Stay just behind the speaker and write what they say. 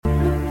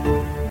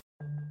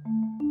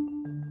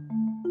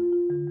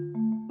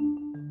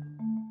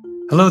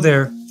Hello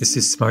there, this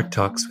is Smart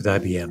Talks with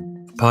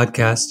IBM, a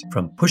podcast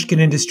from Pushkin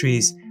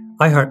Industries,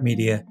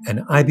 iHeartMedia,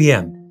 and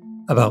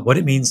IBM about what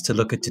it means to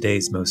look at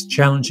today's most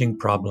challenging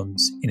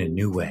problems in a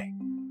new way.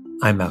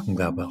 I'm Malcolm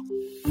Gladwell.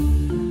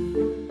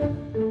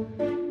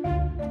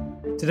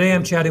 Today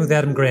I'm chatting with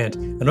Adam Grant,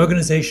 an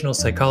organizational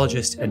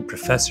psychologist and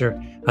professor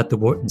at the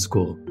Wharton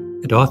School,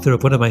 and author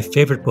of one of my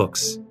favorite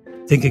books,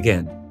 Think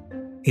Again.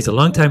 He's a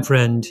longtime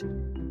friend,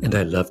 and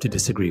I love to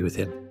disagree with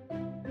him.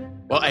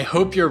 Well, I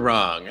hope you're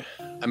wrong.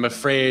 I'm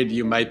afraid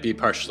you might be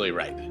partially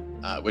right,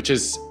 which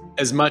is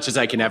as much as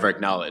I can ever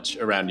acknowledge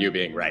around you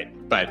being right.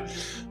 But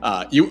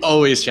you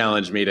always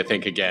challenge me to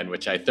think again,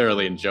 which I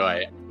thoroughly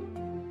enjoy.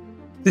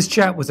 This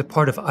chat was a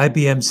part of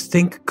IBM's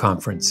Think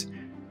conference,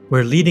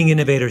 where leading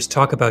innovators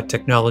talk about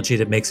technology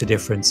that makes a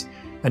difference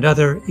and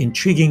other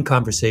intriguing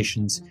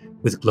conversations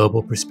with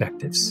global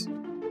perspectives.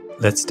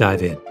 Let's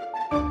dive in.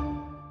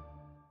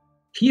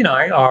 He and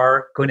I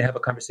are going to have a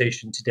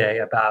conversation today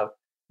about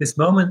this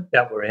moment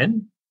that we're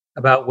in,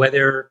 about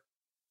whether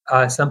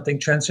something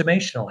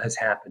transformational has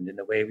happened in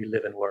the way we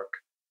live and work.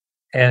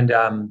 And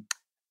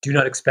do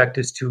not expect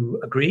us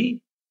to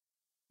agree.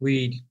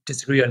 We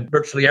disagree on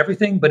virtually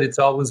everything, but it's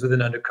always with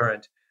an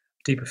undercurrent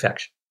of deep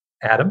affection.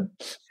 Adam,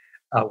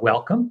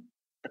 welcome.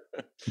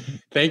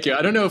 Thank you.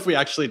 I don't know if we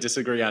actually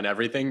disagree on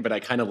everything, but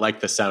I kind of like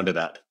the sound of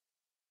that.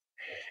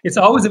 It's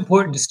always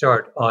important to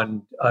start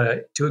on,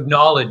 to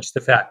acknowledge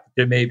the fact that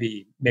there may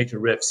be major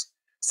rifts.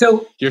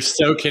 So you're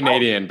so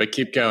Canadian, but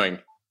keep going.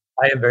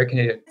 I am very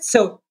Canadian.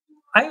 So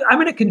I'm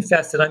going to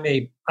confess that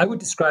I would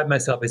describe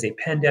myself as a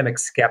pandemic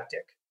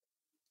skeptic.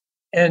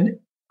 And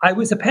I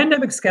was a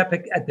pandemic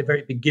skeptic at the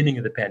very beginning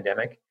of the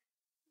pandemic.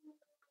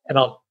 And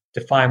I'll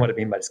define what I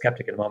mean by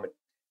skeptic in a moment.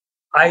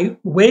 I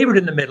wavered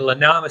in the middle,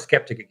 and now I'm a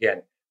skeptic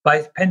again.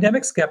 By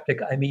pandemic skeptic,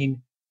 I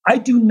mean, I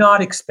do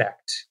not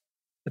expect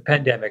the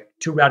pandemic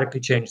to radically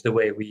change the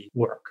way we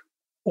work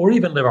or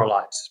even live our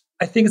lives.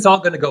 I think it's all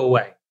going to go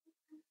away.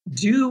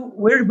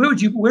 Where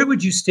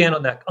would you stand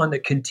on that, on the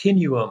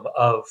continuum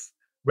of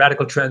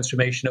radical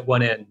transformation at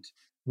one end,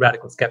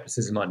 radical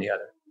skepticism on the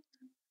other?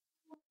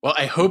 Well,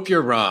 I hope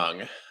you're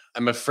wrong.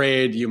 I'm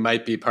afraid you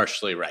might be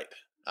partially right,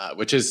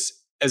 which is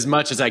as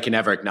much as I can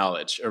ever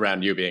acknowledge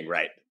around you being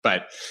right.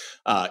 But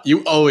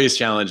you always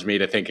challenge me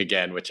to think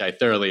again, which I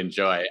thoroughly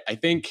enjoy. I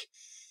think,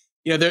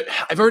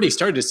 I've already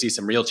started to see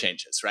some real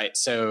changes, right?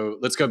 So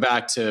let's go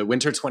back to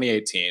winter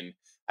 2018.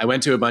 I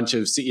went to a bunch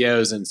of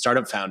CEOs and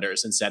startup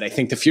founders and said, I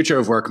think the future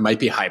of work might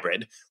be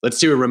hybrid. Let's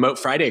do a remote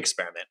Friday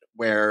experiment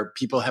where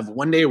people have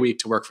one day a week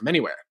to work from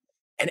anywhere.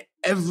 And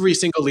every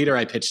single leader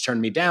I pitched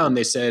turned me down.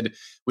 They said,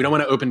 we don't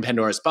want to open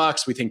Pandora's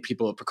box. We think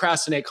people will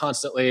procrastinate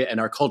constantly and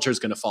our culture is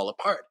going to fall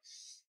apart.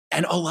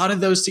 And a lot of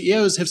those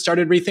CEOs have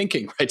started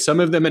rethinking, right? Some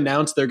of them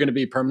announced they're going to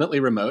be permanently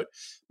remote.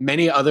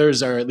 Many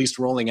others are at least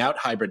rolling out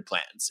hybrid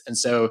plans. And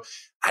so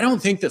I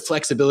don't think that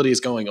flexibility is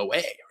going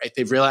away, right?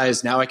 They've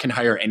realized now I can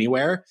hire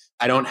anywhere.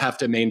 I don't have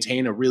to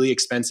maintain a really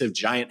expensive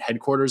giant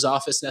headquarters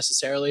office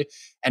necessarily.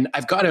 And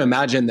I've got to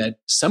imagine that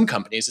some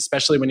companies,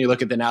 especially when you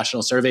look at the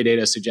national survey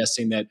data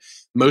suggesting that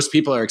most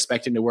people are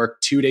expecting to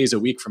work 2 days a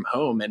week from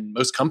home, and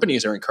most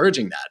companies are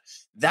encouraging that.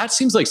 That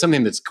seems like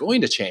something that's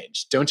going to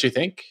change, don't you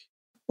think?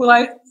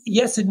 Well,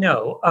 yes and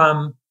no.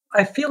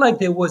 I feel like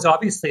there was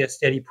obviously a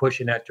steady push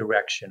in that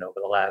direction over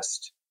the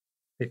last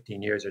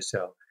 15 years or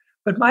so.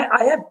 But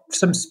I have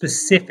some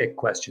specific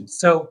questions.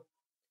 So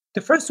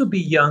the first would be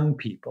young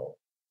people.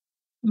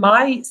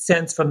 My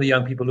sense from the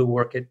young people who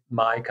work at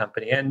my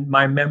company and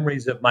my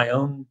memories of my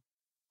own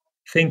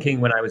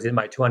thinking when I was in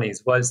my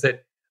 20s was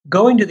that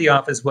going to the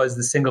office was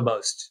the single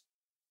most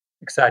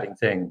exciting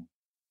thing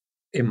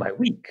in my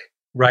week,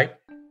 right?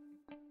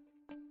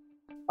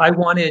 I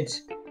wanted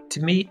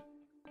to meet,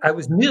 I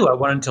was new, I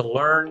wanted to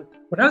learn.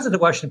 When I was at the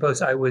Washington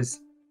Post, I was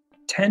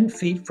 10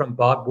 feet from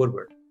Bob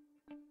Woodward.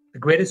 The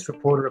greatest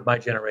reporter of my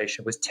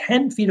generation was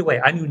 10 feet away.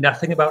 I knew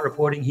nothing about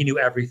reporting. He knew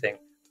everything.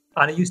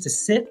 And I used to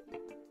sit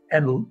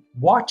and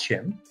watch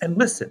him and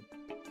listen.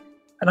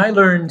 And I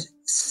learned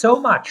so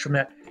much from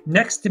that.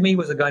 Next to me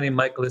was a guy named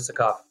Michael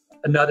Isikoff,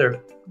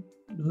 another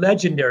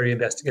legendary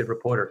investigative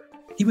reporter.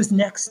 He was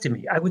next to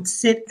me. I would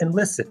sit and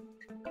listen.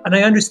 And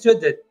I understood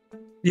that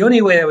the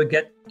only way I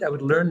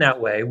would learn that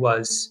way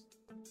was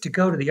to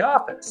go to the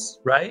office,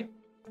 right?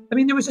 I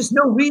mean, there was just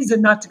no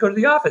reason not to go to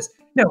the office.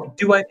 Now,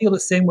 do I feel the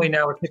same way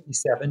now at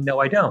 57? No,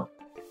 I don't.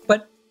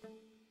 But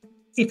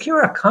if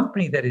you're a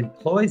company that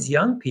employs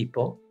young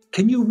people,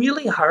 can you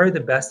really hire the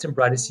best and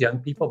brightest young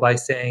people by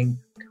saying,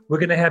 we're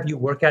going to have you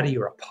work out of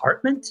your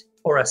apartment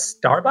or a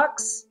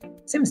Starbucks?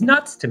 Seems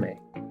nuts to me.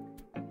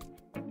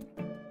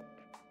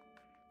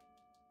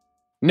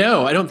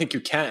 No, I don't think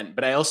you can.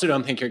 But I also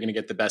don't think you're going to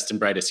get the best and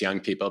brightest young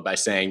people by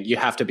saying you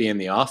have to be in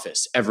the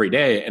office every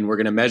day. And we're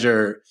going to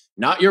measure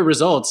not your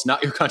results,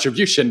 not your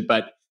contribution,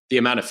 but the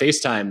amount of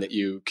face time that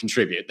you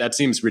contribute. That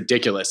seems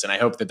ridiculous. And I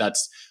hope that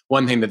that's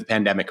one thing that the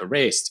pandemic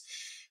erased.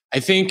 I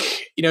think,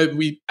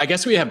 I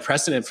guess we have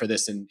precedent for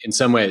this in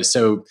some ways.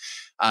 So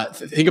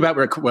Think about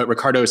what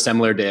Ricardo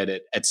Semler did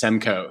at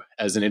Semco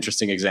as an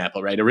interesting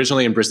example, right?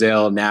 Originally in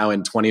Brazil, now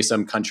in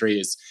 20-some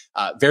countries,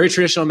 very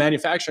traditional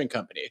manufacturing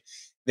company.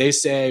 They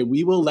say,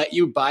 we will let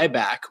you buy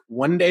back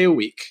 1 day a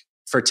week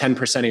for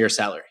 10% of your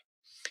salary.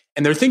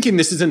 And they're thinking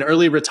this is an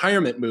early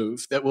retirement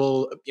move that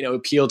will,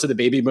 appeal to the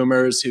baby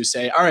boomers who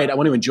say, all right, I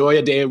want to enjoy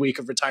a day a week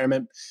of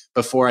retirement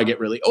before I get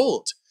really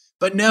old.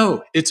 But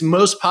no, it's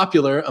most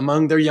popular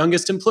among their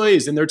youngest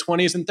employees in their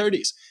 20s and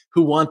 30s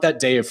who want that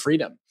day of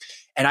freedom.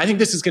 And I think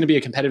this is going to be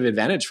a competitive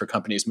advantage for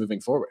companies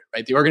moving forward,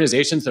 right? The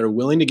organizations that are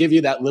willing to give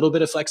you that little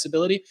bit of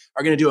flexibility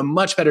are going to do a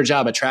much better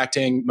job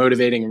attracting,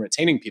 motivating, and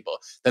retaining people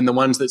than the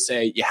ones that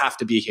say you have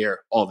to be here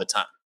all the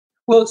time.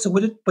 Well,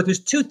 but there's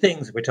two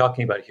things we're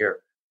talking about here.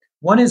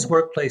 One is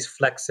workplace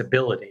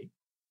flexibility,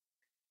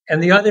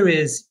 and the other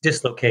is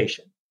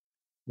dislocation,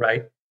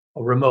 right?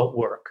 Or remote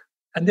work.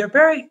 And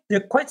they're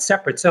quite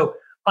separate. So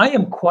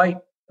in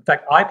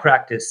fact, I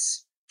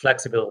practice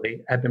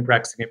flexibility. I've been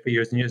practicing it for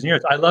years and years and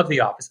years. I love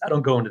the office. I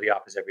don't go into the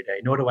office every day,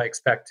 nor do I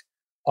expect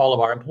all of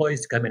our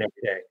employees to come in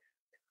every day.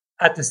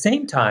 At the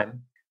same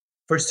time,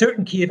 for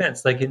certain key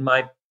events, like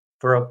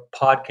for a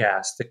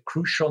podcast, the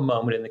crucial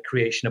moment in the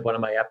creation of one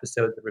of my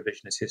episodes of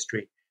Revisionist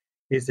History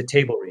is the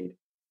table read,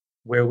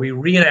 where we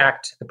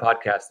reenact the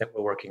podcast that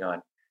we're working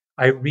on.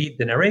 I read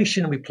the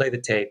narration, we play the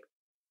tape.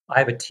 I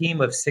have a team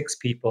of 6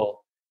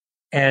 people,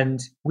 and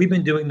we've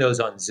been doing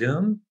those on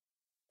Zoom.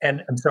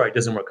 And I'm sorry, it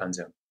doesn't work on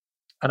Zoom.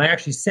 And I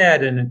actually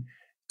said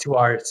to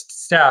our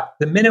staff,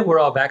 the minute we're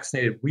all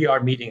vaccinated, we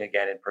are meeting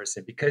again in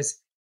person because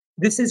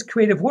this is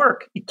creative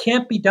work. It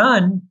can't be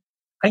done.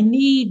 I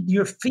need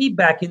your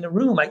feedback in the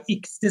room.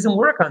 It doesn't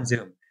work on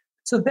Zoom.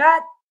 So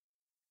that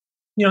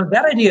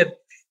idea,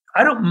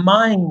 I don't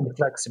mind the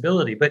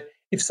flexibility, but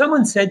if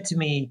someone said to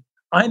me,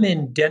 I'm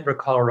in Denver,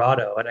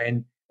 Colorado,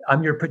 and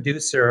I'm your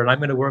producer and I'm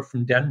going to work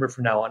from Denver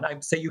from now on, I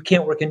say, you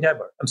can't work in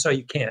Denver. I'm sorry,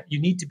 you can't.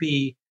 You need to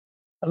be,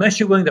 unless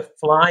you're willing to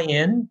fly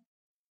in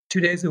 2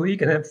 days a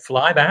week and then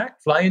fly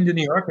into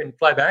New York and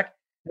fly back,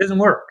 it doesn't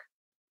work.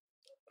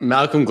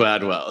 Malcolm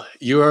Gladwell,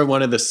 you are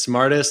one of the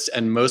smartest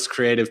and most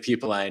creative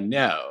people I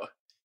know.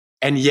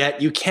 And yet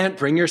you can't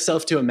bring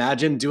yourself to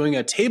imagine doing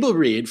a table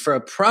read for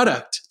a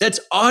product that's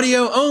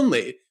audio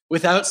only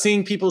without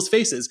seeing people's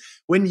faces,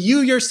 when you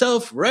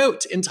yourself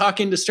wrote in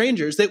Talking to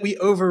Strangers that we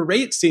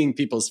overrate seeing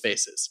people's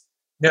faces.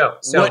 No.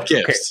 What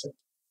gives? Okay.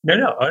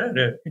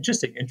 No.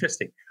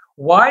 Interesting.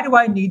 Why do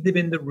I need them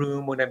in the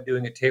room when I'm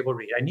doing a table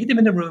read? I need them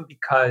in the room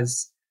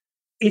because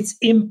it's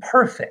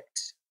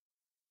imperfect.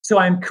 So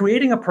I'm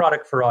creating a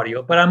product for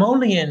audio, but I'm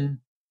only in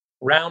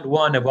round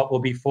 1 of what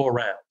will be 4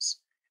 rounds.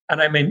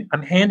 And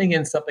I'm handing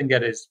in something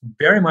that is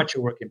very much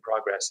a work in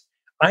progress.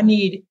 I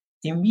need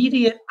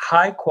immediate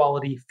high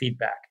quality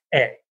feedback,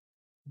 A.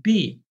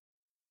 B,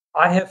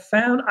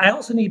 I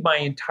also need my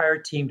entire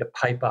team to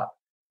pipe up.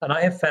 And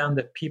I have found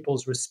that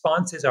people's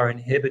responses are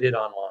inhibited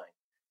online.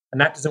 And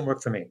that doesn't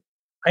work for me.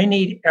 I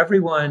need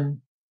everyone.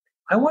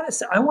 I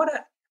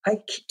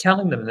keep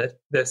telling them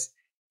that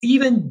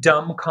even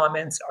dumb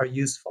comments are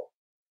useful.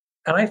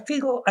 And I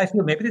feel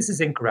maybe this is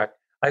incorrect.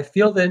 I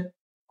feel that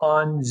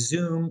on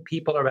Zoom,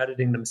 people are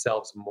editing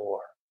themselves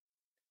more.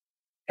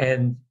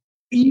 And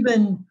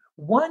even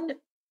when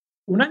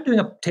I'm doing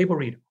a table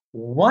read,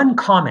 one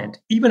comment,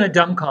 even a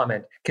dumb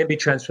comment, can be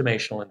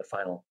transformational in the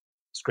final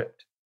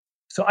script.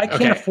 So I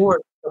can't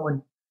afford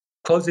someone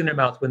closing their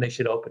mouth when they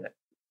should open it.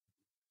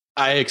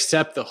 I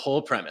accept the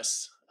whole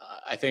premise.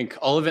 I think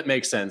all of it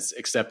makes sense,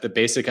 except the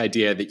basic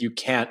idea that you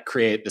can't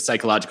create the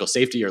psychological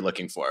safety you're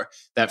looking for,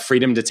 that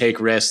freedom to take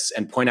risks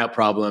and point out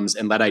problems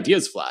and let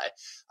ideas fly,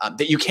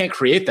 that you can't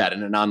create that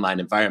in an online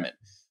environment.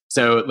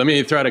 So let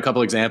me throw out a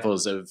couple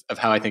examples of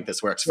how I think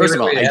this works. First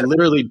of all,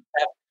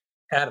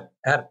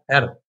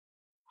 Adam,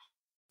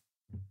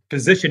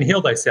 physician,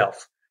 heal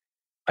thyself.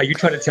 Are you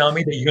trying to tell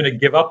me that you're going to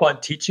give up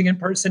on teaching in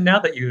person now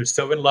that you're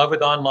so in love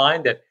with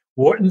online that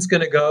Wharton's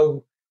going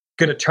to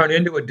turn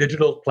into a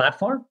digital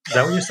platform? Is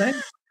that what you're saying?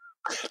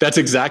 That's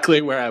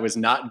exactly where I was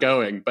not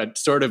going, but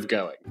sort of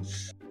going.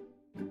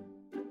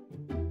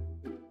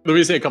 Let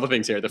me say a couple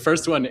things here. The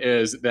first one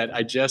is that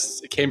I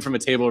just came from a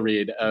table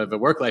read of a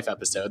work life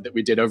episode that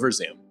we did over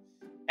Zoom.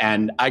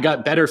 And I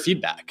got better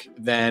feedback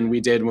than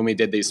we did when we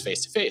did these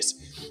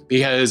face-to-face,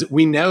 because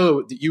we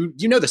know that you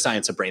know the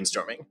science of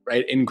brainstorming,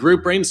 right? In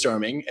group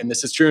brainstorming, and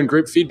this is true in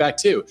group feedback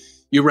too,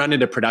 you run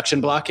into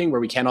production blocking where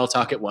we can't all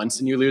talk at once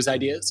and you lose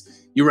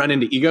ideas. You run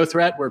into ego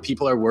threat where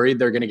people are worried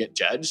they're going to get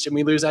judged and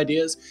we lose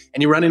ideas.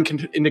 And you run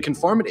into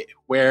conformity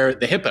where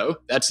the hippo,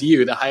 that's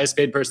you, the highest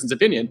paid person's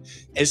opinion,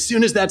 as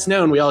soon as that's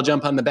known, we all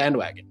jump on the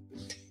bandwagon.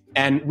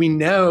 And we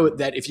know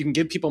that if you can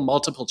give people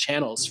multiple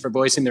channels for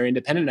voicing their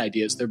independent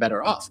ideas, they're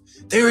better off.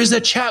 There is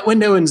a chat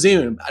window in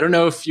Zoom. I don't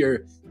know if you're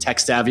tech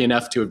savvy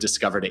enough to have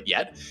discovered it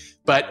yet,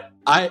 but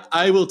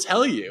I will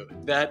tell you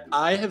that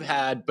I have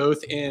had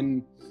both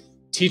in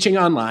teaching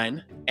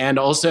online and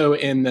also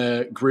in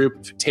the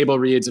group table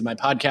reads of my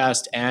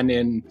podcast and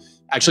in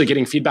actually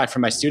getting feedback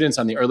from my students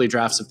on the early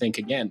drafts of Think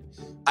Again,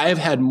 I have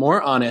had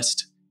more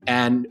honest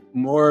and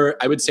more,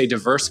 I would say,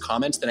 diverse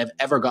comments than I've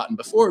ever gotten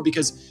before,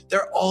 because there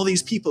are all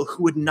these people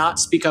who would not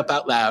speak up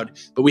out loud,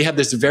 but we have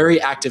this very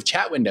active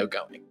chat window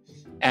going,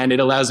 and it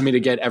allows me to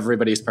get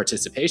everybody's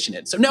participation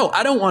in. So no,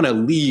 I don't want to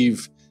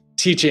leave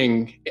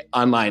teaching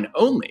online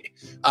only,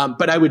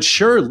 but I would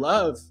sure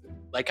love,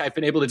 like I've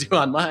been able to do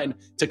online,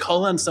 to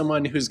call on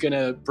someone who's going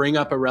to bring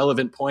up a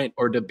relevant point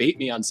or debate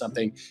me on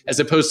something,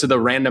 as opposed to the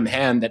random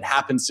hand that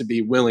happens to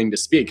be willing to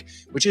speak,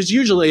 which is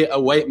usually a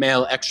white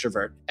male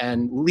extrovert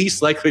and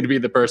least likely to be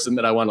the person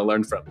that I want to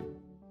learn from.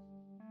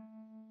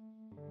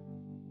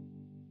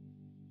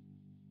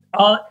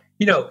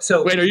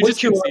 So wait, are you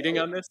just conceding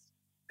on this?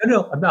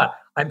 No, I'm not.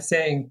 I'm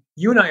saying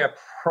you and I are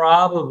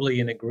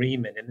probably in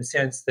agreement in the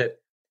sense that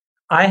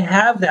I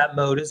have that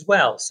mode as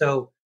well.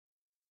 So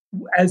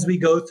as we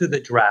go through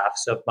the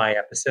drafts of my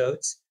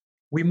episodes,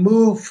 we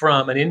move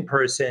from an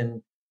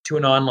in-person to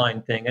an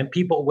online thing, and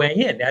people weigh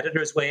in,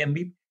 editors weigh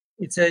in.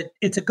 It's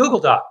a Google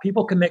Doc.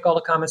 People can make all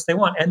the comments they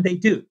want, and they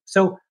do.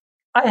 So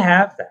I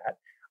have that.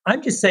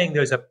 I'm just saying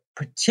there's a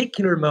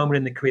particular moment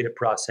in the creative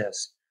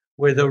process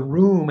where the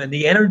room and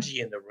the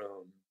energy in the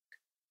room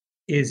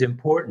is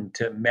important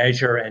to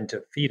measure and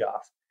to feed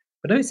off.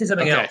 But let me say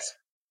something else.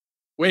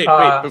 Wait,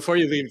 before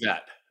you leave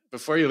that,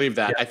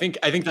 yeah. I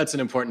think that's an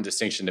important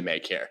distinction to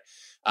make here.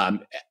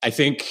 I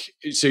think,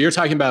 so you're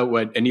talking about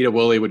what Anita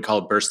Woolley would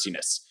call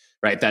burstiness,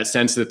 right? That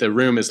sense that the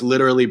room is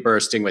literally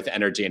bursting with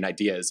energy and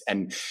ideas.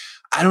 And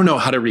I don't know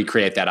how to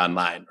recreate that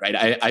online,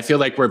 right? I feel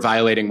like we're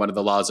violating one of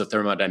the laws of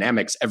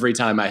thermodynamics every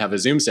time I have a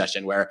Zoom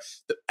session where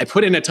I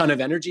put in a ton of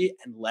energy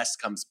and less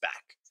comes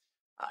back.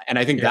 And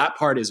I think that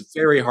part is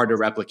very hard to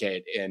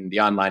replicate in the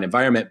online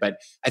environment. But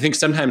I think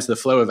sometimes the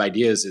flow of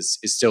ideas is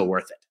still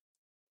worth it.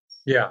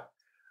 Yeah.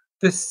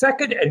 The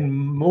second and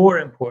more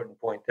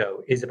important point,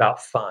 though, is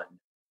about fun.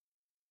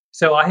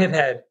 So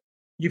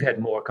you've had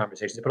more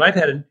conversations, but I've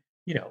had,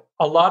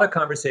 a lot of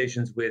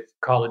conversations with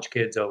college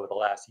kids over the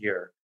last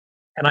year.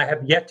 And I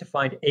have yet to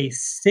find a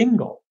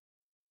single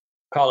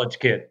college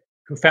kid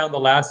who found the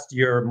last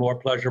year more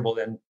pleasurable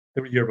than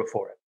the year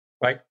before it,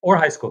 right? Or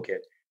high school kid.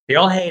 They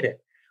all hate it.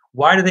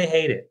 Why do they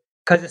hate it?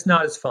 Because it's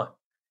not as fun.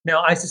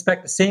 Now, I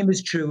suspect the same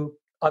is true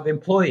of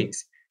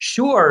employees.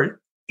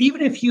 Sure,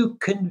 even if you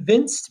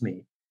convinced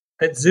me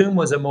that Zoom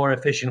was a more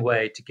efficient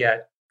way to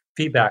get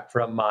feedback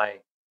from my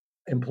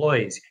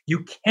employees,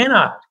 you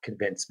cannot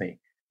convince me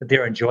that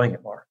they're enjoying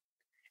it more.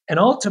 And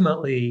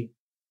ultimately,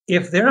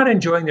 if they're not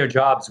enjoying their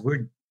jobs,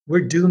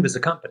 we're doomed as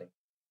a company.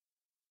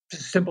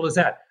 It's as simple as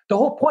that. The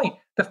whole point,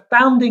 the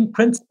founding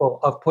principle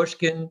of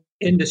Pushkin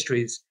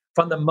Industries,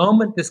 from the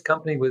moment this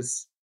company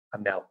was,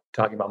 I'm now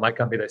talking about my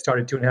company that I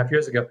started 2.5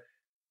 years ago,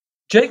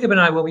 Jacob and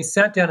I, when we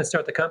sat down to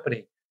start the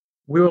company,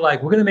 we were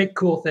like, we're going to make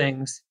cool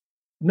things.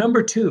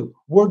 Number two,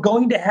 we're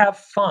going to have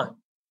fun,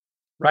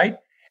 right?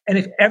 And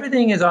if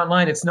everything is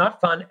online, it's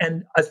not fun.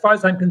 And as far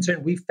as I'm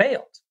concerned, we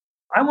failed.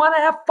 I want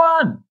to have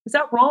fun. Is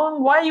that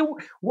wrong?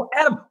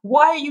 Adam,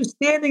 why are you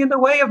standing in the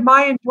way of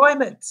my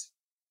enjoyment,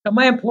 of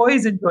my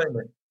employees'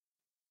 enjoyment?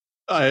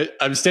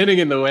 I'm standing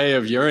in the way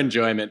of your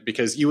enjoyment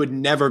because you would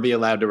never be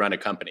allowed to run a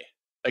company.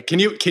 Like, can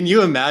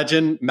you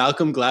imagine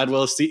Malcolm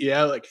Gladwell,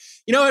 CEO, like,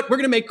 you know what, we're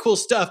going to make cool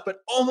stuff, but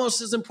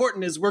almost as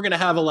important is we're going to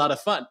have a lot of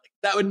fun.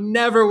 That would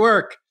never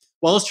work.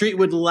 Wall Street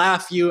would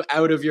laugh you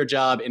out of your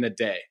job in a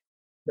day.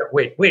 No,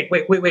 wait.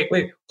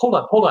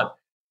 Hold on.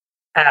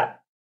 Adam,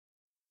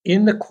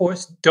 in the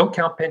course, don't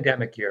count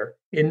pandemic year.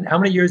 In how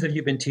many years have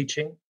you been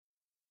teaching?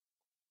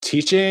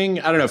 Teaching,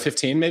 I don't know,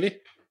 15 maybe.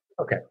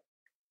 Okay.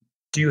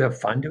 Do you have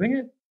fun doing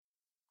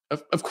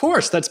it? Of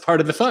course, that's part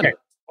of the fun. Okay.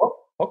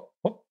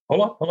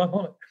 Hold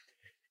on.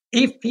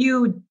 If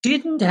you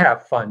didn't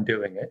have fun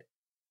doing it,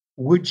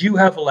 would you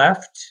have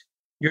left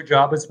your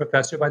job as a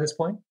professor by this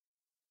point?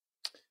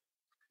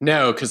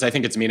 No, because I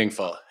think it's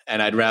meaningful,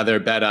 and I'd rather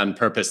bet on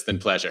purpose than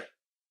pleasure.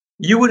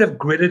 You would have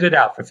gritted it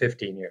out for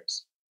 15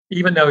 years,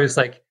 even though it's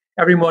like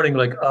every morning,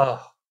 like,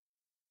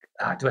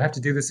 do I have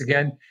to do this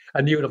again?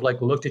 And you would have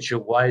like looked at your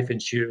wife,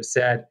 and she would have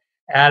said,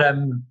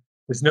 "Adam,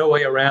 there's no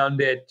way around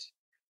it.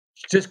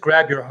 Just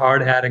grab your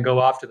hard hat and go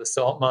off to the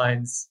salt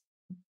mines,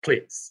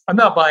 please." I'm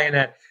not buying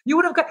that. You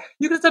could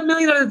have done a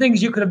million other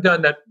things you could have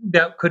done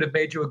that could have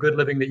made you a good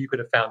living, that you could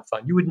have found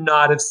fun. You would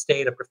not have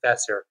stayed a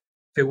professor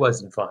if it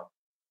wasn't fun.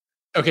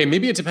 Okay,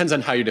 maybe it depends on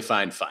how you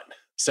define fun.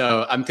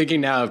 So I'm thinking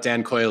now of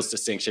Dan Coyle's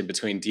distinction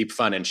between deep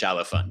fun and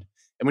shallow fun.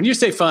 And when you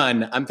say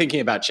fun, I'm thinking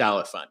about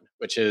shallow fun,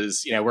 which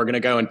is, we're going to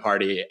go and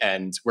party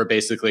and we're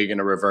basically going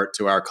to revert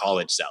to our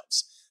college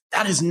selves.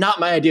 That is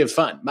not my idea of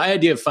fun. My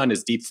idea of fun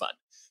is deep fun,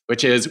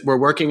 which is we're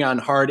working on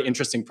hard,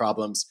 interesting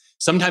problems.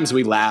 Sometimes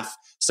we laugh.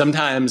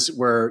 Sometimes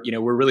we're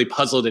really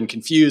puzzled and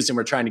confused and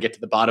we're trying to get to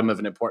the bottom of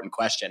an important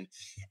question.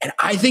 And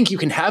I think you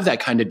can have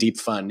that kind of deep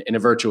fun in a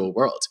virtual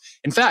world.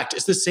 In fact,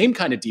 it's the same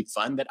kind of deep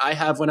fun that I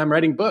have when I'm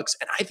writing books.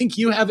 And I think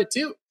you have it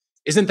too.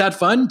 Isn't that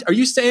fun? Are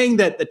you saying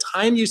that the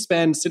time you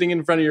spend sitting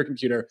in front of your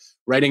computer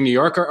writing New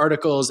Yorker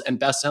articles and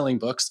best-selling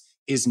books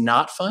is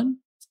not fun?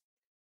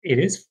 It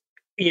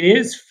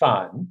is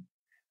fun,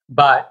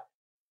 but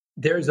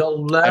there's a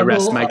level. I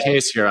rest my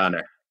case, Your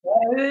Honor.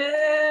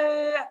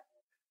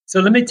 So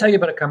let me tell you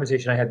about a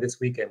conversation I had this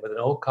weekend with an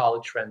old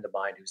college friend of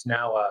mine who's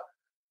now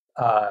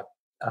uh,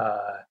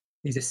 uh,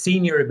 he's a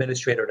senior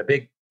administrator at a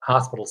big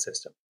hospital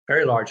system,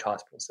 very large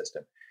hospital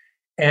system,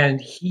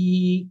 and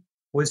he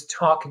was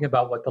talking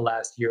about what the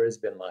last year has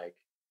been like,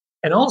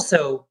 and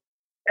also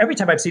every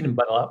time I've seen him,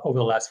 but over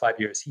the last 5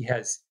 years, he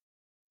has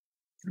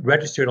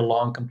registered a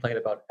long complaint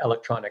about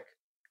electronic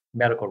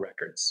medical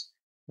records,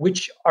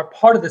 which are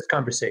part of this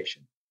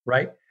conversation,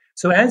 right?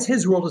 So as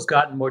his world has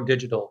gotten more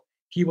digital,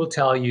 he will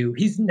tell you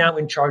he's now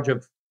in charge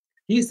of,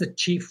 he's the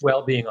chief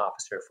well-being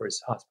officer for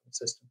his hospital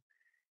system.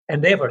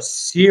 And they have a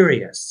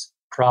serious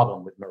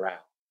problem with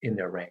morale in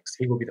their ranks.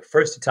 He will be the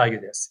first to tell you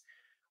this.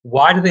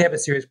 Why do they have a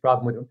serious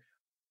problem with them?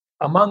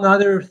 Among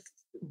other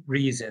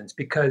reasons,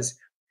 because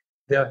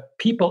the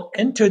people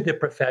entered the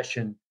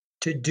profession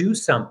to do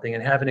something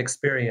and have an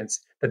experience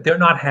that they're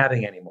not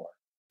having anymore.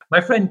 My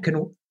friend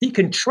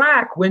can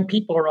track when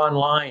people are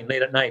online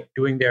late at night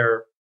doing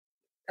their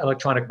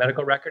electronic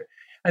medical record,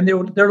 and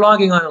they're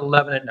logging on at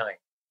 11 at night.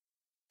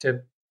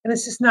 And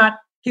it's just not.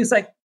 He's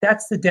like,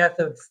 that's the death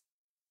of.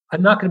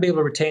 I'm not going to be able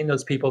to retain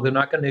those people. They're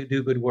not going to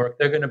do good work.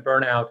 They're going to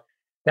burn out.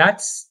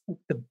 That's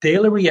the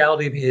daily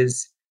reality of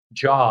his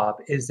job.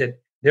 Is that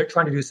they're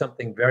trying to do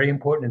something very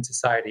important in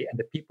society, and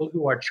the people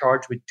who are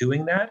charged with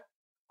doing that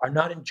are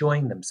not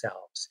enjoying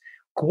themselves.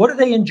 What do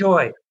they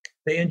enjoy?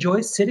 They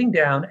enjoy sitting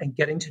down and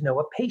getting to know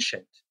a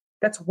patient.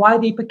 That's why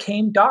they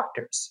became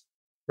doctors,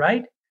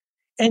 right?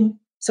 And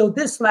so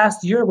this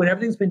last year, when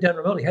everything's been done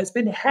remotely, has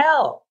been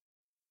hell,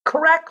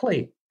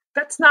 correctly.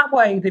 That's not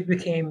why they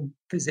became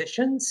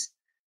physicians.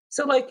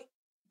 So, like,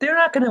 they're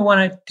not going to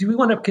want to, do we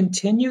want to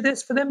continue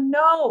this for them?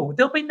 No,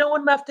 there'll be no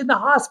one left in the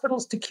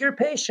hospitals to cure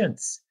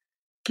patients.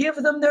 Give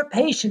them their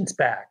patients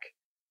back,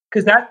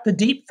 because the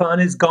deep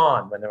fun is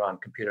gone when they're on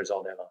computers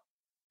all day long.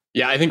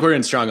 Yeah, I think we're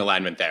in strong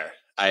alignment there.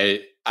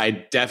 I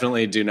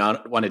definitely do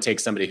not want to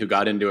take somebody who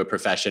got into a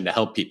profession to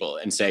help people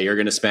and say you're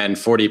going to spend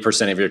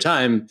 40% of your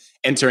time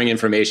entering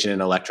information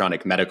in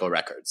electronic medical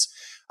records.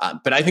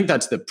 But I think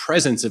that's the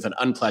presence of an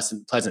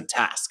unpleasant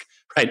task,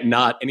 right?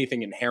 Not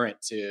anything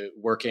inherent to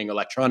working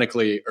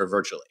electronically or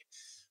virtually.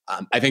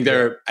 I think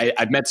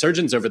I've met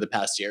surgeons over the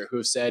past year who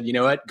have said, you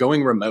know what,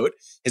 going remote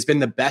has been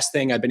the best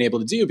thing I've been able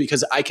to do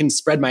because I can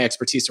spread my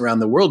expertise around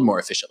the world more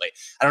efficiently.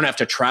 I don't have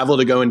to travel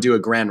to go and do a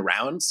grand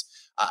rounds.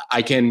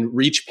 I can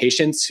reach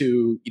patients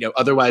who,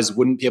 otherwise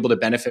wouldn't be able to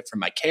benefit from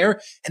my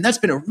care. And that's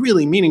been a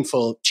really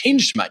meaningful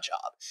change to my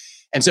job.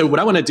 And so what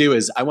I want to do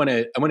is I want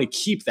to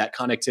keep that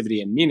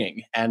connectivity and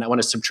meaning. And I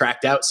want to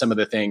subtract out some of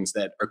the things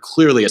that are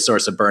clearly a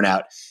source of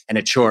burnout and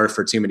a chore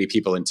for too many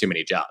people in too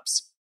many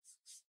jobs.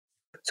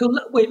 So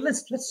wait,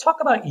 let's talk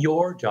about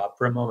your job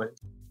for a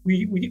moment.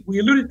 We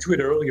alluded to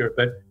it earlier,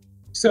 but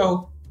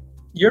so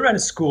you're at a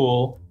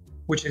school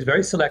which is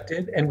very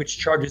selective and which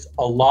charges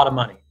a lot of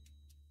money,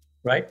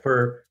 right?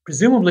 For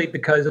presumably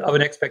because of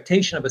an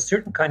expectation of a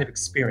certain kind of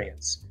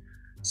experience.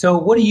 So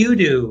what do you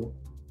do?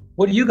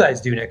 What do you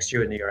guys do next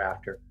year and the year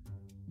after?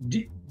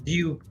 Do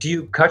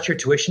you cut your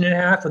tuition in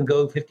half and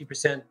go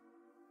 50%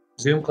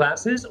 Zoom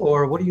classes,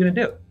 or what are you going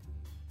to do?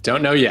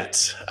 Don't know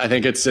yet. I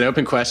think it's an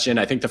open question.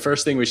 I think the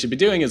first thing we should be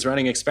doing is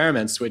running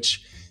experiments,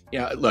 which,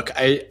 look,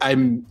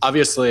 I'm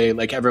obviously,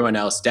 like everyone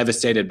else,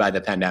 devastated by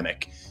the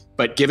pandemic.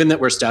 But given that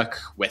we're stuck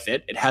with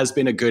it, it has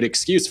been a good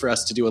excuse for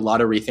us to do a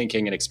lot of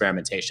rethinking and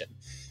experimentation.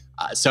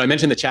 So I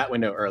mentioned the chat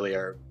window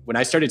earlier. When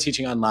I started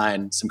teaching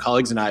online, some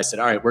colleagues and I said,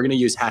 all right, we're going to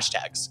use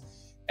hashtags.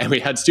 And we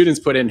had students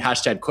put in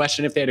hashtag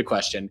question if they had a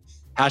question,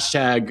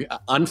 hashtag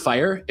on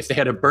fire if they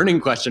had a burning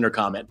question or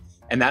comment.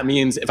 And that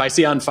means if I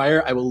see on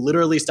fire, I will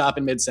literally stop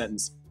in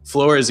mid-sentence.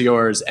 Floor is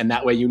yours. And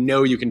that way,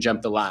 you can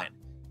jump the line.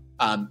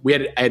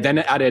 I then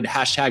added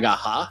hashtag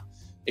aha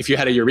if you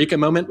had a eureka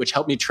moment, which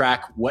helped me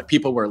track what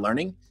people were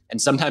learning.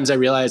 And sometimes I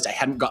realized I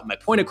hadn't gotten my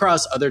point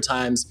across. Other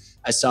times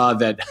I saw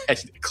that I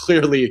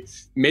clearly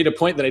made a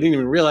point that I didn't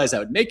even realize I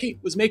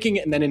was making.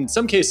 And then in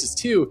some cases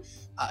too,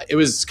 it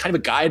was kind of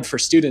a guide for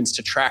students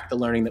to track the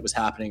learning that was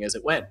happening as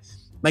it went.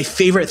 My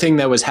favorite thing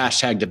though was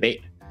hashtag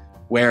debate,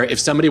 where if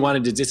somebody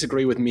wanted to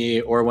disagree with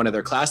me or one of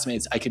their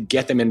classmates, I could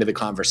get them into the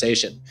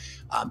conversation.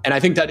 And I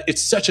think that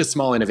it's such a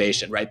small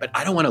innovation, right? But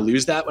I don't want to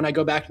lose that when I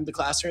go back into the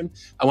classroom.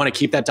 I want to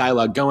keep that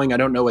dialogue going. I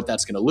don't know what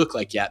that's going to look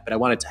like yet, but I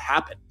want it to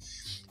happen.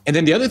 And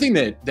then the other thing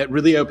that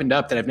really opened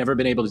up that I've never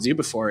been able to do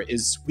before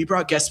is we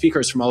brought guest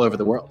speakers from all over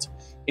the world.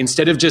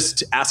 Instead of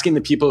just asking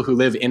the people who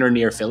live in or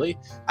near Philly,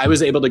 I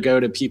was able to go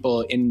to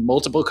people in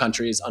multiple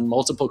countries, on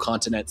multiple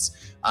continents,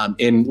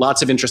 in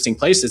lots of interesting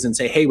places and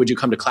say, hey, would you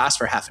come to class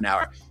for half an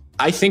hour?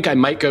 I think I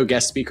might go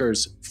guest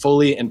speakers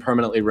fully and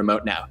permanently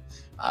remote now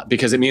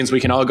because it means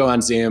we can all go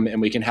on Zoom and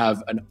we can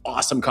have an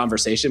awesome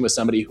conversation with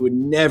somebody who would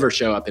never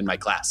show up in my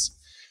class.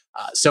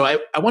 So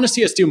I want to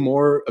see us do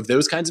more of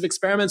those kinds of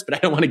experiments, but I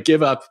don't want to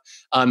give up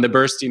on the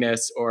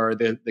burstiness or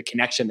the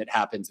connection that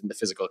happens in the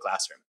physical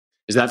classroom.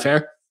 Is that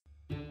fair?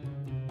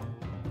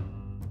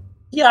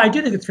 Yeah, I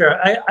do think it's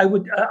fair. I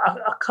would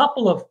a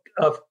couple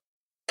of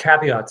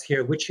caveats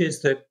here, which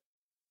is that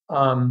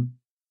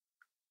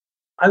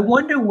I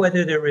wonder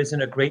whether there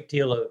isn't a great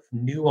deal of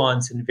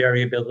nuance and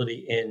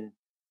variability in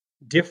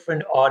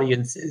different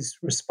audiences'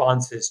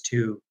 responses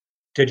to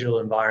digital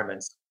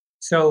environments.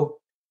 So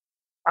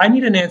I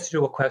need an answer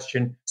to a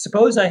question.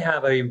 Suppose I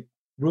have a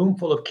room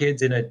full of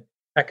kids in an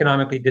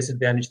economically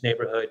disadvantaged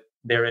neighborhood.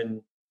 They're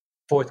in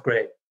fourth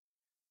grade.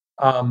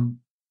 Um,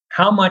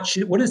 how much?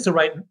 What is the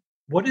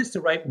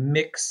right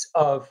mix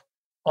of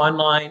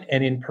online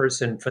and in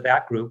person for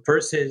that group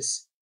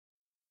versus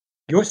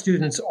your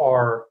students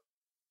are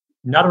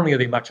not only are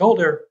they much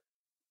older,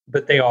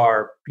 but they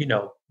are,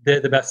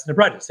 they're the best and the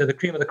brightest. They're the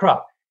cream of the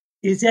crop.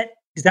 Does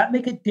that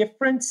make a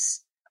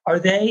difference?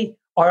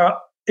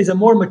 Is a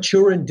more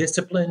mature and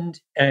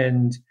disciplined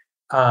and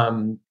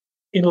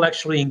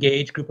intellectually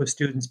engaged group of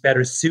students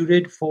better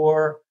suited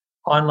for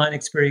online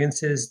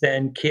experiences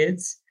than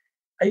kids?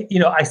 I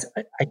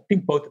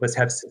think both of us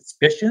have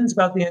suspicions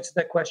about the answer to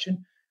that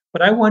question,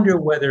 but I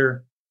wonder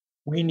whether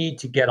we need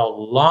to get a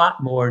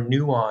lot more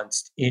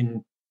nuanced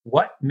in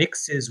what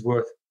mixes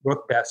work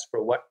best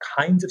for what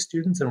kinds of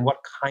students and what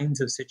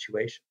kinds of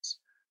situations.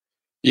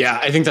 Yeah,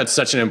 I think that's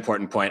such an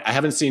important point. I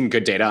haven't seen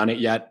good data on it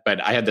yet,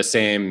 but I had the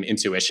same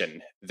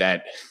intuition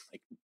that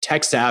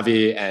tech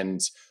savvy and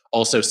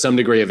also some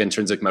degree of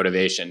intrinsic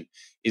motivation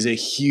is a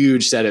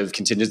huge set of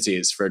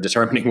contingencies for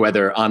determining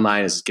whether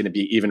online is going to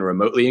be even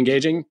remotely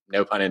engaging,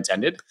 no pun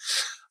intended.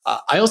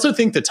 I also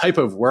think the type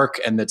of work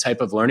and the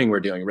type of learning we're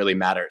doing really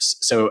matters.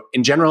 So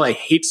in general, I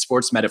hate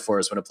sports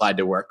metaphors when applied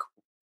to work,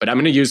 but I'm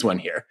going to use one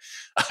here.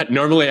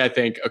 Normally, I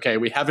think, okay,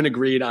 we haven't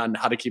agreed on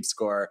how to keep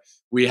score.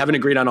 We haven't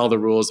agreed on all the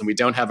rules and we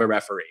don't have a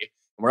referee.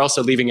 And we're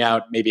also leaving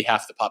out maybe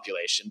half the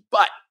population.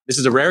 But this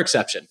is a rare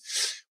exception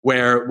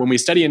where when we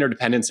study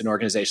interdependence in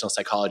organizational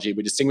psychology,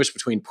 we distinguish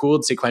between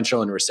pooled,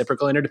 sequential, and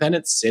reciprocal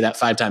interdependence. Say that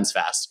 5 times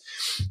fast.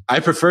 I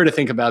prefer to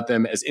think about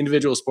them as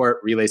individual sport,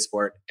 relay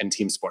sport, and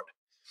team sport.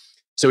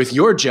 So if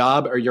your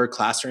job or your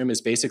classroom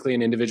is basically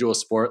an individual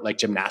sport like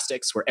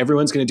gymnastics, where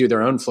everyone's going to do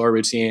their own floor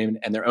routine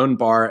and their own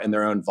bar and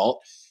their own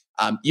vault,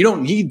 you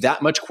don't need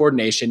that much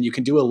coordination. You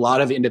can do a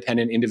lot of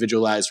independent,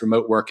 individualized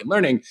remote work and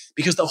learning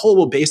because the whole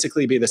will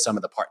basically be the sum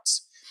of the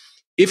parts.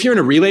 If you're in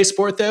a relay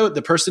sport, though,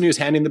 the person who's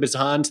handing the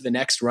baton to the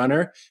next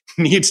runner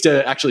needs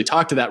to actually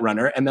talk to that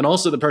runner. And then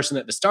also the person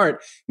at the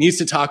start needs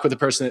to talk with the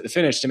person at the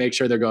finish to make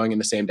sure they're going in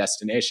the same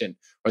destination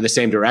or the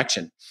same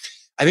direction.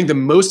 I think the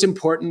most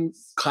important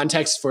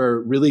context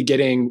for really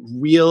getting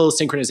real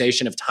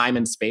synchronization of time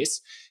and space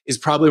is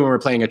probably when we're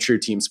playing a true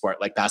team sport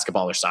like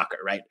basketball or soccer,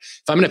 right?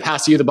 If I'm going to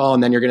pass you the ball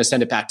and then you're going to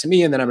send it back to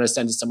me and then I'm going to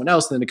send it to someone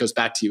else and then it goes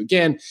back to you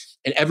again,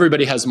 and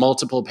everybody has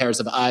multiple pairs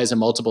of eyes and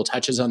multiple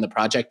touches on the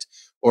project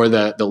or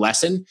the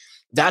lesson,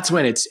 that's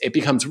when it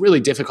becomes really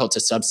difficult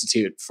to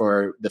substitute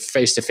for the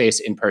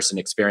face-to-face in-person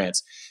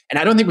experience. And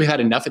I don't think we've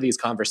had enough of these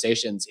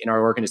conversations in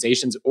our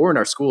organizations or in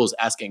our schools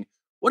asking,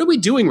 what are we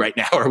doing right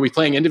now? Are we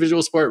playing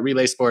individual sport,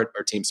 relay sport,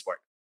 or team sport?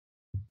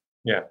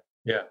 Yeah.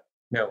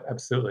 No,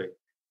 absolutely.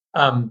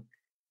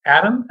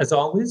 Adam, as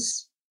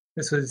always,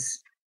 this was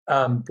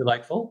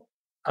delightful.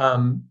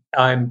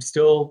 I'm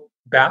still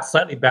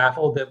slightly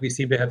baffled that we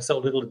seem to have so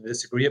little to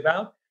disagree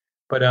about,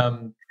 but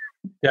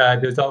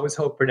there's always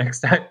hope for next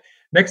time.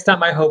 Next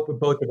time, I hope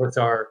both of us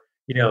are,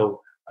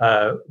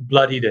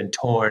 bloodied and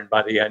torn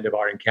by the end of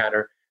our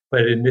encounter.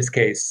 But in this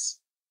case,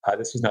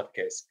 this was not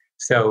the case.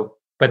 So,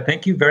 but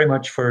thank you very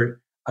much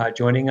for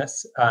joining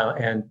us,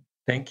 and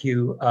thank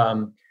you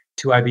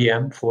to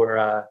IBM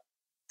for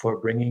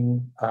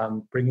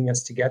bringing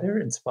us together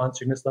and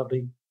sponsoring this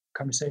lovely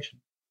conversation.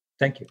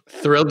 Thank you.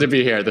 Thrilled to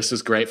be here. This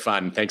was great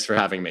fun. Thanks for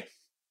having me.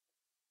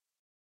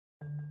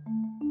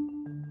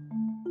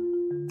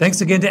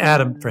 Thanks again to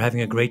Adam for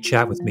having a great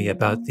chat with me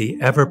about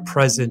the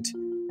ever-present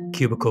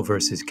cubicle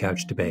versus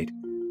couch debate.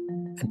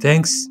 And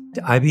thanks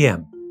to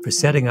IBM for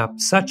setting up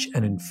such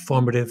an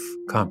informative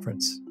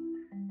conference.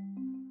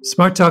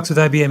 Smart Talks with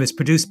IBM is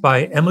produced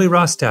by Emily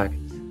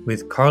Rostak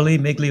with Carly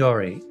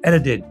Migliori,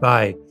 edited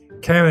by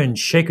Karen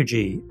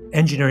Shakerji,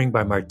 engineering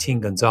by Martin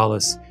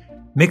Gonzalez,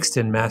 mixed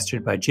and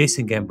mastered by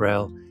Jason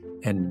Gambrell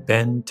and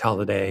Ben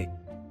Tolliday,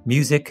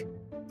 music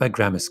by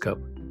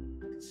Gramoscope.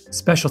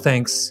 Special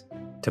thanks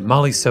to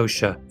Molly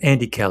Sosha,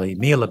 Andy Kelly,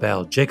 Mia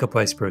LaBelle, Jacob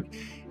Weisberg,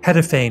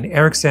 Hedda Fain,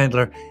 Eric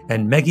Sandler,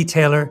 and Maggie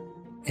Taylor,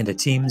 and the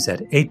teams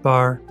at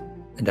 8Bar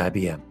and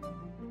IBM.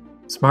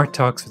 Smart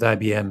Talks with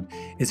IBM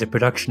is a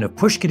production of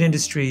Pushkin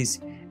Industries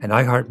and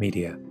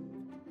iHeartMedia.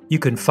 You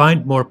can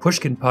find more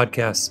Pushkin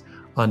podcasts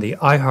on the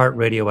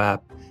iHeartRadio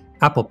app,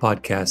 Apple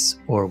Podcasts,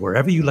 or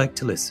wherever you like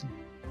to listen.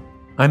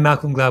 I'm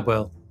Malcolm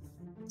Gladwell.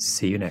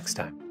 See you next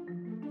time.